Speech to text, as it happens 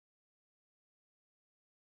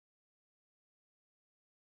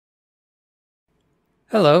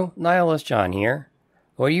Hello, Nihilist John here.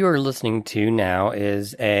 What you are listening to now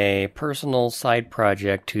is a personal side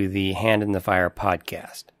project to the Hand in the Fire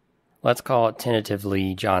podcast. Let's call it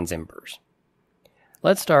tentatively John's Embers.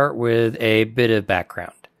 Let's start with a bit of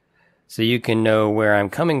background, so you can know where I'm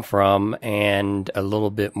coming from and a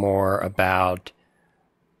little bit more about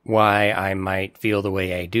why I might feel the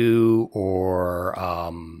way I do, or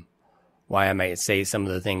why I might say some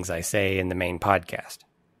of the things I say in the main podcast.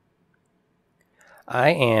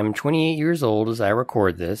 I am 28 years old as I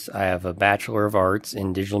record this. I have a Bachelor of Arts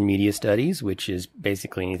in Digital Media Studies, which is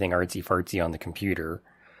basically anything artsy-fartsy on the computer.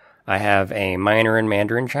 I have a minor in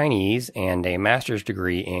Mandarin Chinese and a master's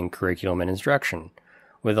degree in curriculum and instruction,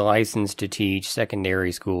 with a license to teach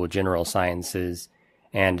secondary school general sciences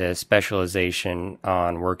and a specialization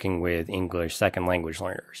on working with English second language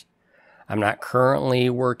learners. I'm not currently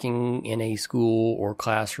working in a school or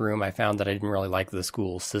classroom. I found that I didn't really like the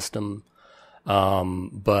school system.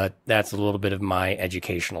 But that's a little bit of my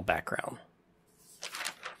educational background.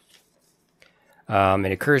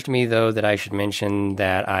 It occurs to me, though, that I should mention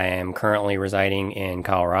that I am currently residing in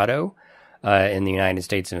Colorado, in the United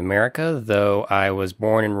States of America, though I was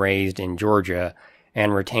born and raised in Georgia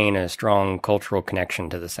and retain a strong cultural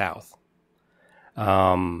connection to the South.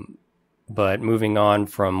 But moving on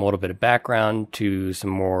from a little bit of background to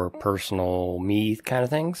some more personal me kind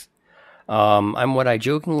of things. I'm what I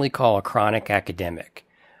jokingly call a chronic academic.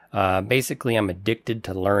 Basically, I'm addicted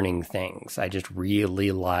to learning things. I just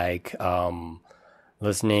really like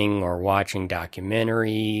listening or watching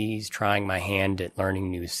documentaries, trying my hand at learning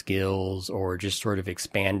new skills, or just sort of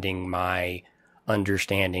expanding my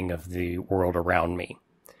understanding of the world around me.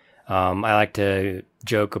 I like to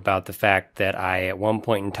joke about the fact that I, at one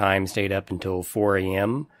point in time, stayed up until 4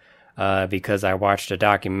 a.m., because I watched a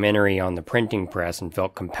documentary on the printing press and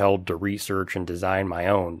felt compelled to research and design my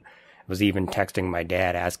own. I was even texting my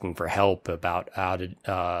dad asking for help about how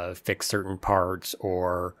to fix certain parts,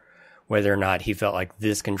 or whether or not he felt like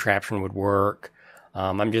this contraption would work.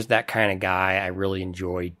 I'm just that kind of guy. I really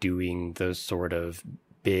enjoy doing those sort of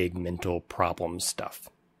big mental problem stuff.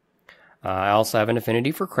 I also have an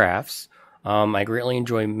affinity for crafts. I greatly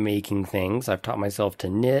enjoy making things. I've taught myself to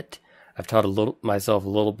knit. I've taught myself a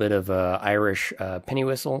little bit of Irish penny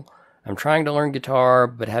whistle. I'm trying to learn guitar,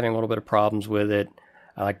 but having a little bit of problems with it.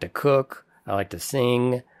 I like to cook. I like to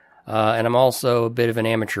sing. And I'm also a bit of an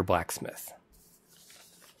amateur blacksmith.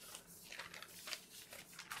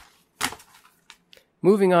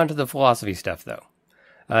 Moving on to the philosophy stuff,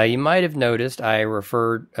 though. You might have noticed I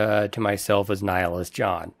referred to myself as Nihilist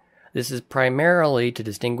John. This is primarily to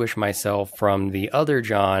distinguish myself from the other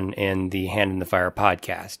John in the Hand in the Fire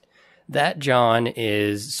podcast. That John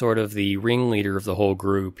is sort of the ringleader of the whole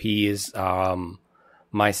group. He is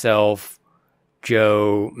myself,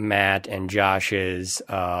 Joe, Matt, and Josh's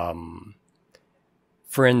friend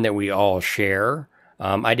that we all share.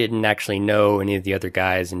 I didn't actually know any of the other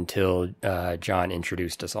guys until John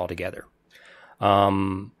introduced us all together.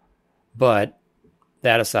 But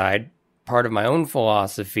that aside, part of my own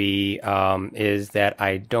philosophy is that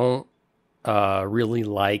I don't really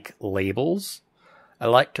like labels. I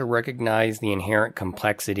like to recognize the inherent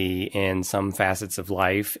complexity in some facets of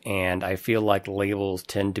life, and I feel like labels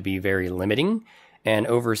tend to be very limiting and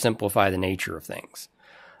oversimplify the nature of things.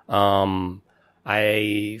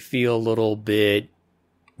 I feel a little bit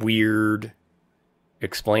weird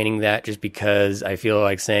explaining that, just because I feel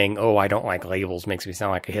like saying, oh, I don't like labels makes me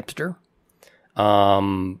sound like a hipster.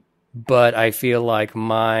 But I feel like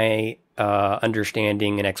my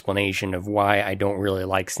understanding and explanation of why I don't really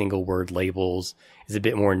like single word labels is a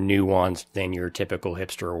bit more nuanced than your typical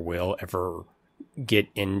hipster will ever get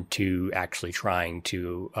into actually trying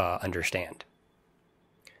to understand.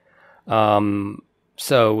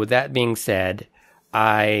 So with that being said,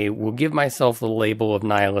 I will give myself the label of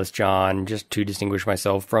Nihilist John just to distinguish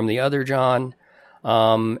myself from the other John.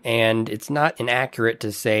 And it's not inaccurate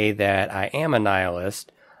to say that I am a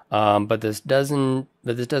nihilist. But this does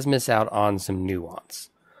miss out on some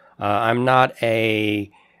nuance. I'm not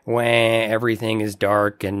a everything is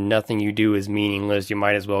dark and nothing you do is meaningless, you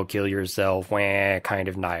might as well kill yourself kind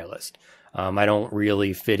of nihilist. I don't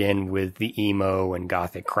really fit in with the emo and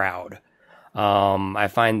gothic crowd. I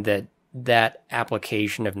find that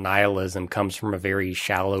application of nihilism comes from a very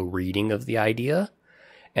shallow reading of the idea,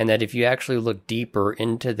 and that if you actually look deeper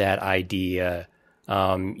into that idea,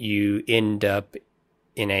 you end up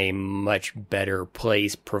in a much better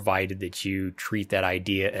place, provided that you treat that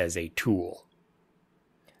idea as a tool,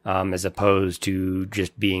 as opposed to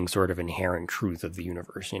just being sort of inherent truth of the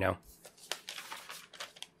universe, you know?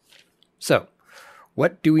 So,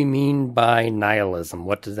 what do we mean by nihilism?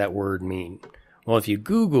 What does that word mean? Well, if you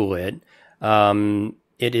Google it,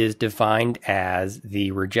 it is defined as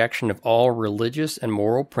the rejection of all religious and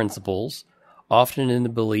moral principles, often in the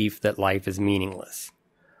belief that life is meaningless,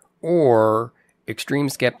 or extreme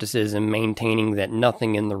skepticism maintaining that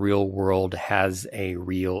nothing in the real world has a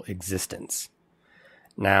real existence.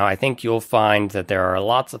 Now, I think you'll find that there are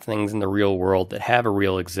lots of things in the real world that have a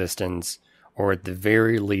real existence, or at the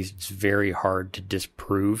very least, it's very hard to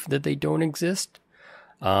disprove that they don't exist.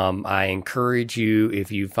 I encourage you,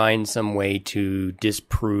 if you find some way to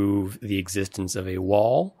disprove the existence of a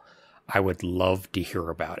wall, I would love to hear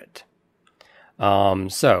about it.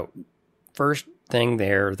 So, first thing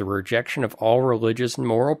there, the rejection of all religious and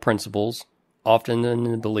moral principles, often in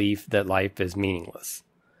the belief that life is meaningless.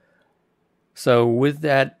 So, with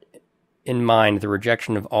that in mind, the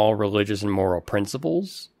rejection of all religious and moral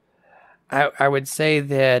principles, I would say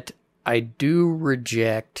that I do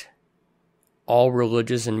reject all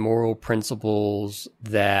religious and moral principles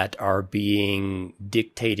that are being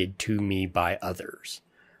dictated to me by others.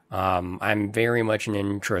 I'm very much an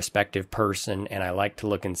introspective person, and I like to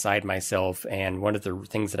look inside myself, and one of the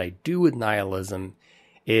things that I do with nihilism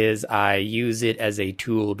is I use it as a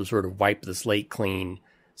tool to sort of wipe the slate clean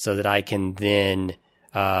so that I can then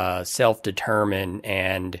self-determine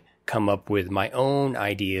and come up with my own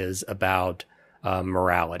ideas about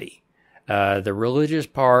morality. The religious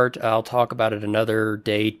part, I'll talk about at another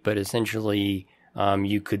date, but essentially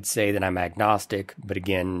you could say that I'm agnostic, but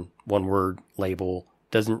again, one word label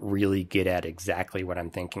doesn't really get at exactly what I'm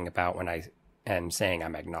thinking about when I am saying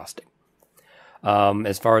I'm agnostic.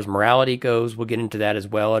 As far as morality goes, we'll get into that as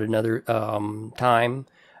well at another time.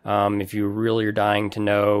 If you really are dying to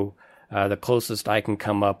know, the closest I can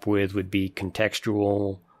come up with would be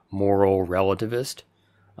contextual moral relativist.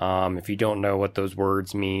 If you don't know what those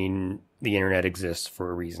words mean, the internet exists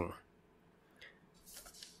for a reason.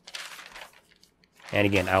 And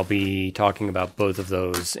again, I'll be talking about both of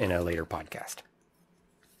those in a later podcast.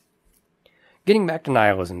 Getting back to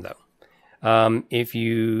nihilism, though. If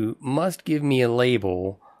you must give me a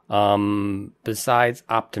label, besides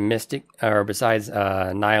Nihilist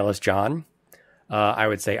John, I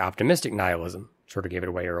would say optimistic nihilism. Sort of gave it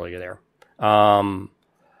away earlier there.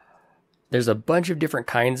 There's a bunch of different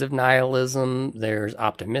kinds of nihilism. There's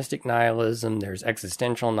optimistic nihilism. There's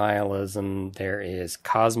existential nihilism. There is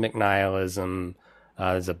cosmic nihilism.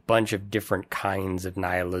 There's a bunch of different kinds of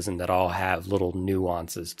nihilism that all have little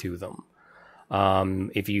nuances to them.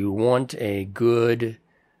 If you want a good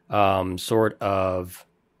sort of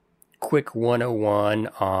quick 101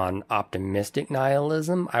 on optimistic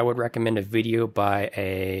nihilism, I would recommend a video by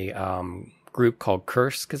a group called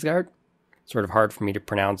Kurzgesagt. Sort of hard for me to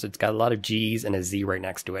pronounce. It's got a lot of G's and a Z right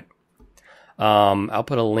next to it. I'll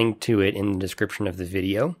put a link to it in the description of the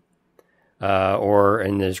video, or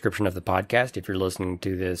in the description of the podcast if you're listening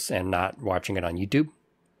to this and not watching it on YouTube.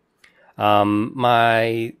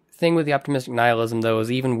 My thing with the optimistic nihilism, though,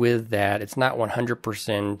 is even with that, it's not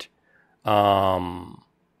 100%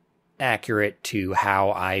 accurate to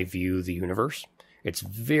how I view the universe. It's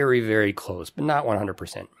very, very close, but not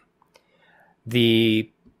 100%.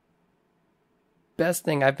 The best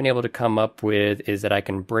thing I've been able to come up with is that I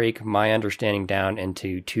can break my understanding down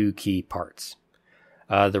into two key parts.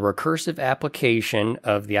 The recursive application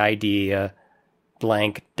of the idea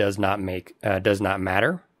blank does not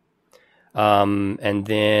matter. And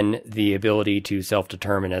then the ability to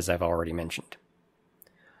self-determine, as I've already mentioned.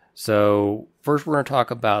 So first we're going to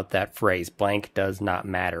talk about that phrase, blank does not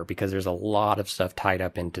matter, because there's a lot of stuff tied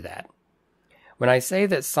up into that. When I say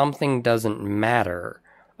that something doesn't matter,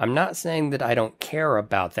 I'm not saying that I don't care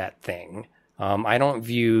about that thing. I don't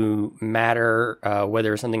view matter,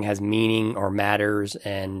 whether something has meaning or matters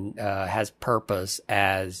and has purpose,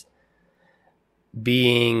 as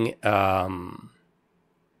being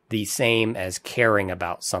the same as caring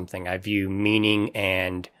about something. I view meaning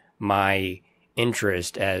and my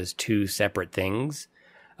interest as two separate things.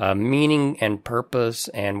 Meaning and purpose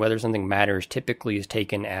and whether something matters typically is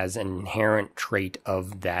taken as an inherent trait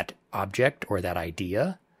of that object or that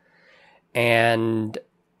idea. And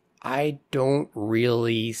I don't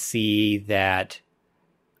really see that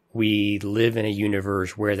we live in a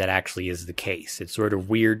universe where that actually is the case. It's sort of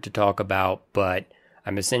weird to talk about, but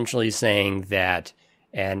I'm essentially saying that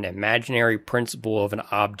an imaginary principle of an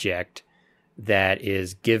object that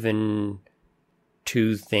is given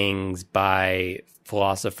to things by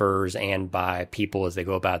philosophers and by people as they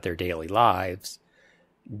go about their daily lives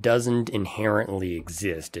doesn't inherently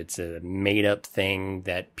exist. It's a made-up thing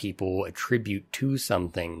that people attribute to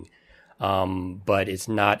something, but it's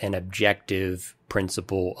not an objective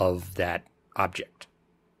principle of that object.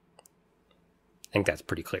 I think that's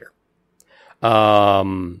pretty clear.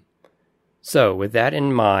 So with that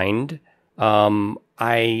in mind,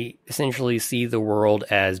 I essentially see the world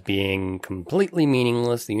as being completely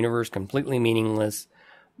meaningless, the universe completely meaningless.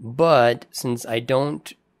 But since I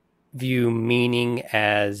don't view meaning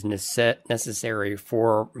as necessary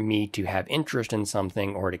for me to have interest in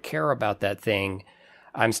something or to care about that thing,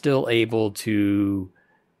 I'm still able to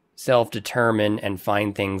self-determine and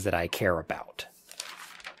find things that I care about.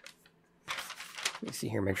 Let me see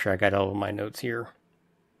here, make sure I got all of my notes here.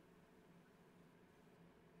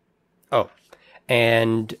 Oh,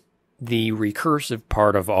 and the recursive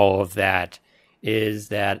part of all of that is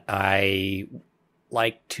that I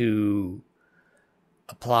like to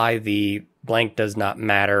apply the blank does not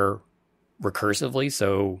matter recursively.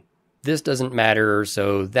 So this doesn't matter,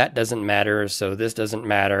 so that doesn't matter, so this doesn't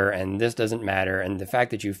matter, and this doesn't matter, and the fact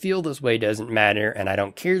that you feel this way doesn't matter, and I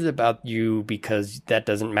don't care about you because that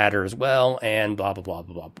doesn't matter as well, and blah, blah, blah,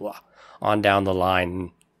 blah, blah, blah. On down the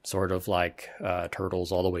line, sort of like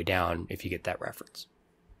Turtles all the way down, if you get that reference.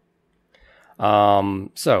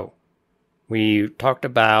 So we talked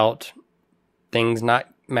about things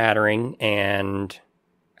not mattering and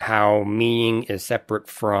how meaning is separate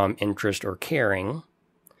from interest or caring.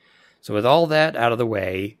 So with all that out of the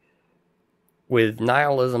way, with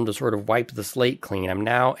nihilism to sort of wipe the slate clean, I'm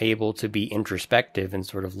now able to be introspective and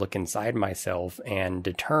sort of look inside myself and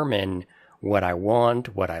determine what I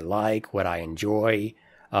want, what I like, what I enjoy,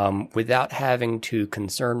 without having to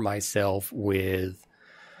concern myself with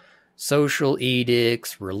social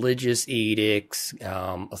edicts, religious edicts,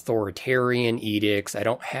 authoritarian edicts. I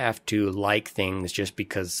don't have to like things just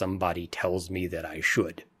because somebody tells me that I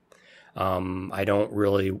should. I don't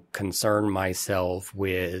really concern myself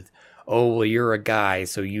with, oh, well, you're a guy,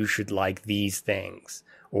 so you should like these things.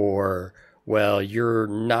 Or, well, you're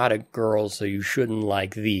not a girl, so you shouldn't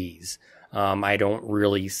like these. I don't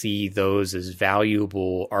really see those as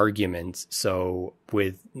valuable arguments. So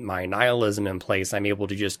with my nihilism in place, I'm able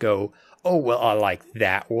to just go, oh, well, I like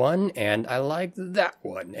that one and I like that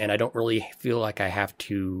one. And I don't really feel like I have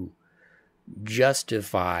to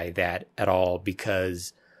justify that at all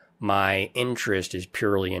because my interest is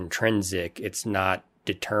purely intrinsic. It's not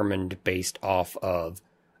determined based off of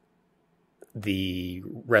the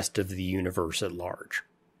rest of the universe at large.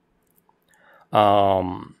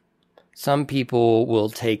 Some people will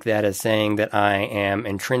take that as saying that I am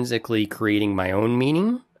intrinsically creating my own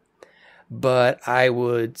meaning, but I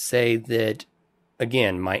would say that,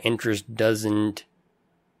 again, my interest doesn't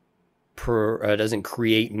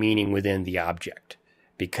create meaning within the object.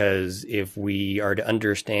 Because if we are to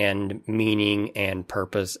understand meaning and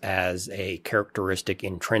purpose as a characteristic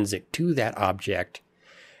intrinsic to that object,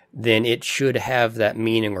 then it should have that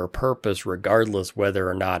meaning or purpose regardless whether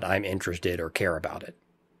or not I'm interested or care about it.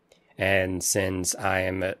 And since I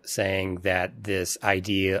am saying that this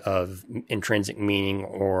idea of intrinsic meaning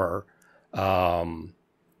or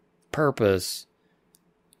purpose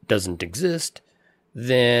doesn't exist,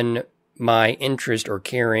 then my interest or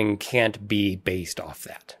caring can't be based off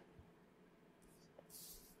that.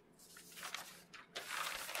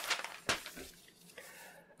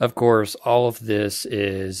 Of course, all of this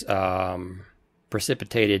is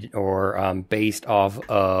precipitated or based off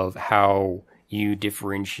of how you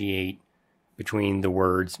differentiate between the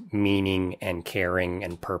words meaning and caring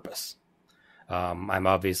and purpose. I'm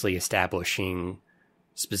obviously establishing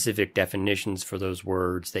specific definitions for those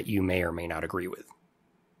words that you may or may not agree with.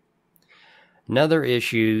 Another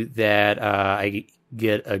issue that I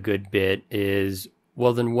get a good bit is,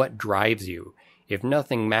 well, then what drives you? If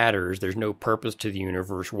nothing matters, there's no purpose to the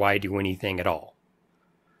universe, why do anything at all?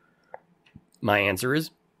 My answer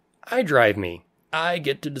is, I drive me. I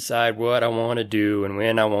get to decide what I want to do and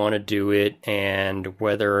when I want to do it and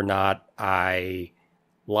whether or not I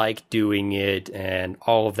like doing it and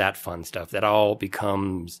all of that fun stuff. That all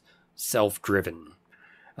becomes self-driven,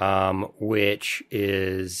 which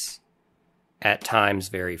is at times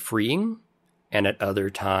very freeing and at other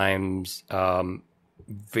times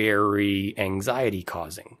very anxiety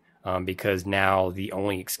causing. Because now the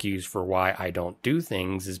only excuse for why I don't do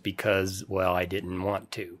things is because, well, I didn't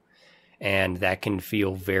want to. And that can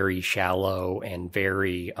feel very shallow and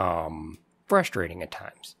very frustrating at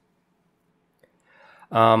times.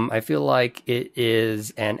 I feel like it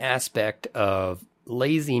is an aspect of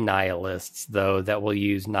lazy nihilists, though, that will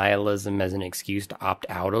use nihilism as an excuse to opt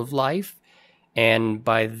out of life. And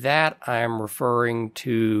by that, I'm referring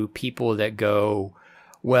to people that go,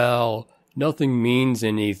 well, nothing means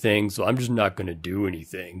anything, so I'm just not going to do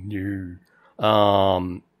anything.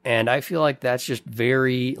 And I feel like that's just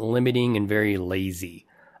very limiting and very lazy.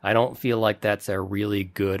 I don't feel like that's a really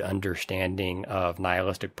good understanding of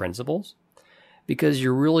nihilistic principles. because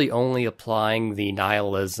you're really only applying the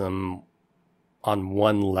nihilism on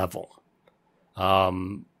one level.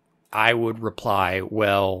 I would reply,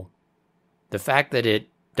 well, the fact that it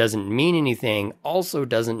doesn't mean anything also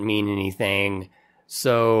doesn't mean anything.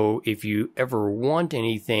 So if you ever want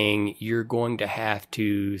anything, you're going to have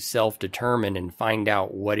to self-determine and find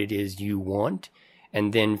out what it is you want,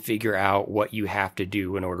 and then figure out what you have to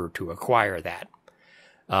do in order to acquire that.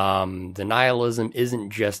 The nihilism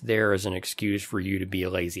isn't just there as an excuse for you to be a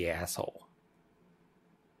lazy asshole.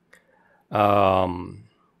 But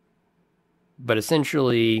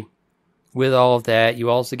essentially, with all of that, you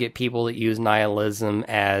also get people that use nihilism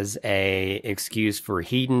as a excuse for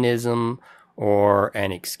hedonism or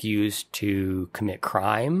an excuse to commit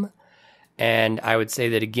crime. And I would say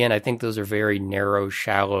that, again, I think those are very narrow,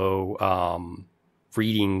 shallow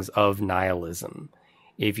readings of nihilism.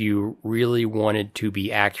 If you really wanted to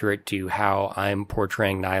be accurate to how I'm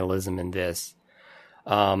portraying nihilism in this,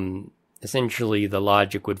 essentially the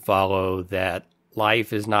logic would follow that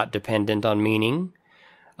life is not dependent on meaning.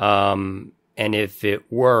 And if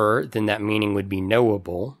it were, then that meaning would be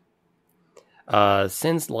knowable.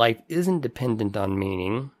 Since life isn't dependent on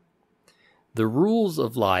meaning, the rules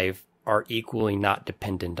of life are equally not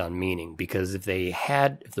dependent on meaning, because if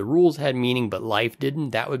the rules had meaning but life didn't,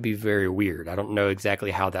 that would be very weird. I don't know exactly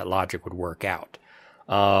how that logic would work out.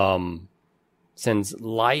 Since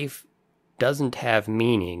life doesn't have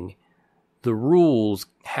meaning, the rules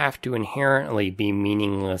have to inherently be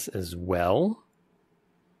meaningless as well,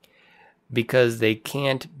 because they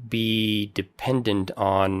can't be dependent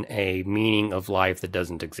on a meaning of life that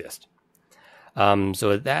doesn't exist. So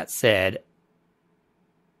with that said,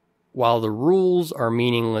 while the rules are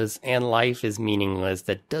meaningless and life is meaningless,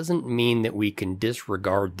 that doesn't mean that we can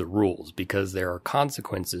disregard the rules, because there are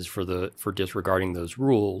consequences for disregarding those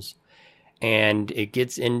rules. And it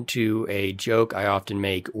gets into a joke I often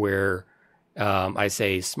make where I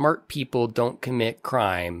say smart people don't commit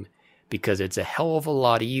crime because it's a hell of a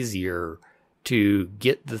lot easier to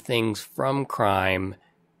get the things from crime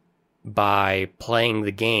by playing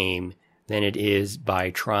the game than it is by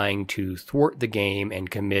trying to thwart the game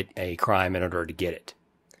and commit a crime in order to get it.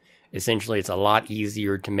 Essentially, it's a lot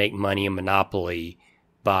easier to make money in Monopoly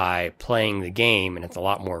by playing the game, and it's a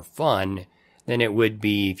lot more fun than it would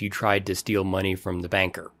be if you tried to steal money from the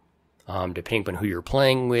banker. Depending on who you're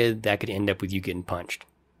playing with, that could end up with you getting punched.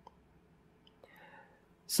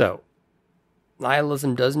 So,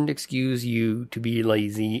 nihilism doesn't excuse you to be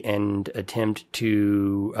lazy and attempt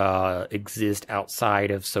to exist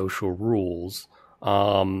outside of social rules,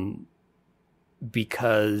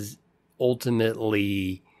 because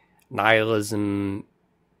ultimately nihilism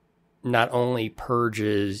not only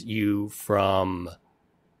purges you from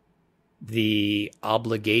the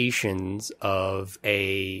obligations of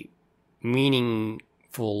a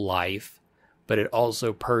meaningful life, but it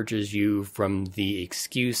also purges you from the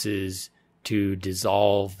excuses to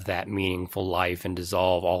dissolve that meaningful life and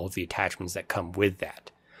dissolve all of the attachments that come with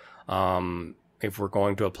that. If we're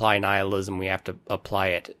going to apply nihilism, we have to apply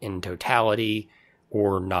it in totality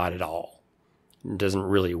or not at all. It doesn't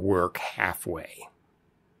really work halfway.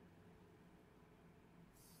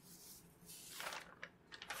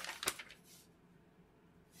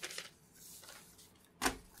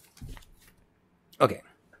 Okay.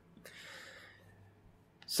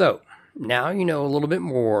 So, now you know a little bit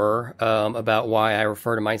more about why I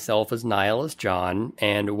refer to myself as Nihilist John,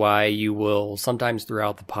 and why you will sometimes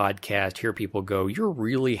throughout the podcast hear people go, "You're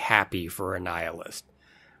really happy for a nihilist."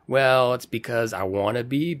 Well, it's because I want to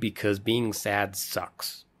be, because being sad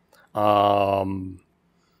sucks. Hope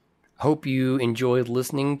you enjoyed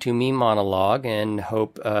listening to me monologue, and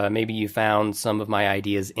hope maybe you found some of my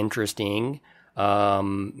ideas interesting.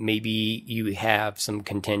 Maybe you have some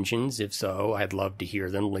contentions. If so, I'd love to hear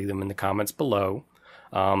them. Leave them in the comments below.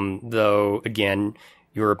 Though, again,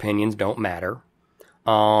 your opinions don't matter.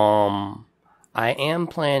 I am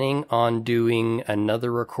planning on doing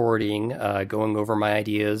another recording, going over my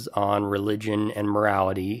ideas on religion and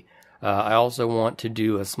morality. I also want to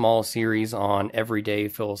do a small series on everyday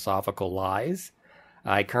philosophical lies.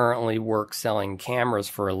 I currently work selling cameras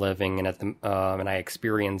for a living, and I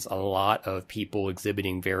experience a lot of people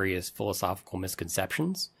exhibiting various philosophical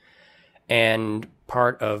misconceptions. And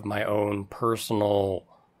part of my own personal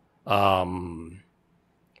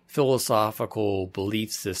philosophical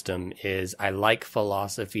belief system is I like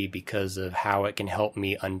philosophy because of how it can help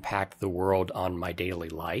me unpack the world on my daily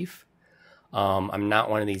life. I'm not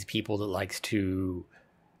one of these people that likes to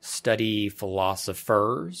study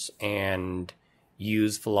philosophers and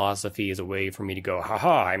use philosophy as a way for me to go,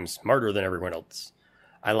 haha, I'm smarter than everyone else.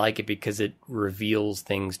 I like it because it reveals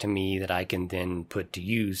things to me that I can then put to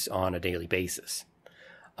use on a daily basis.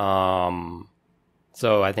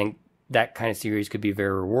 So I think that kind of series could be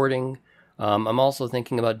very rewarding. I'm also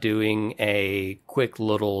thinking about doing a quick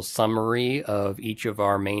little summary of each of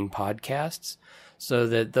our main podcasts so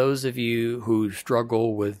that those of you who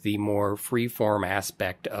struggle with the more free-form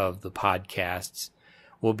aspect of the podcasts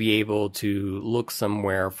will be able to look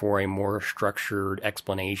somewhere for a more structured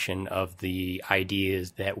explanation of the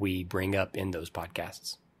ideas that we bring up in those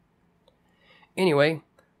podcasts. Anyway,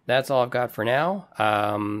 that's all I've got for now.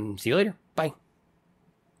 See you later.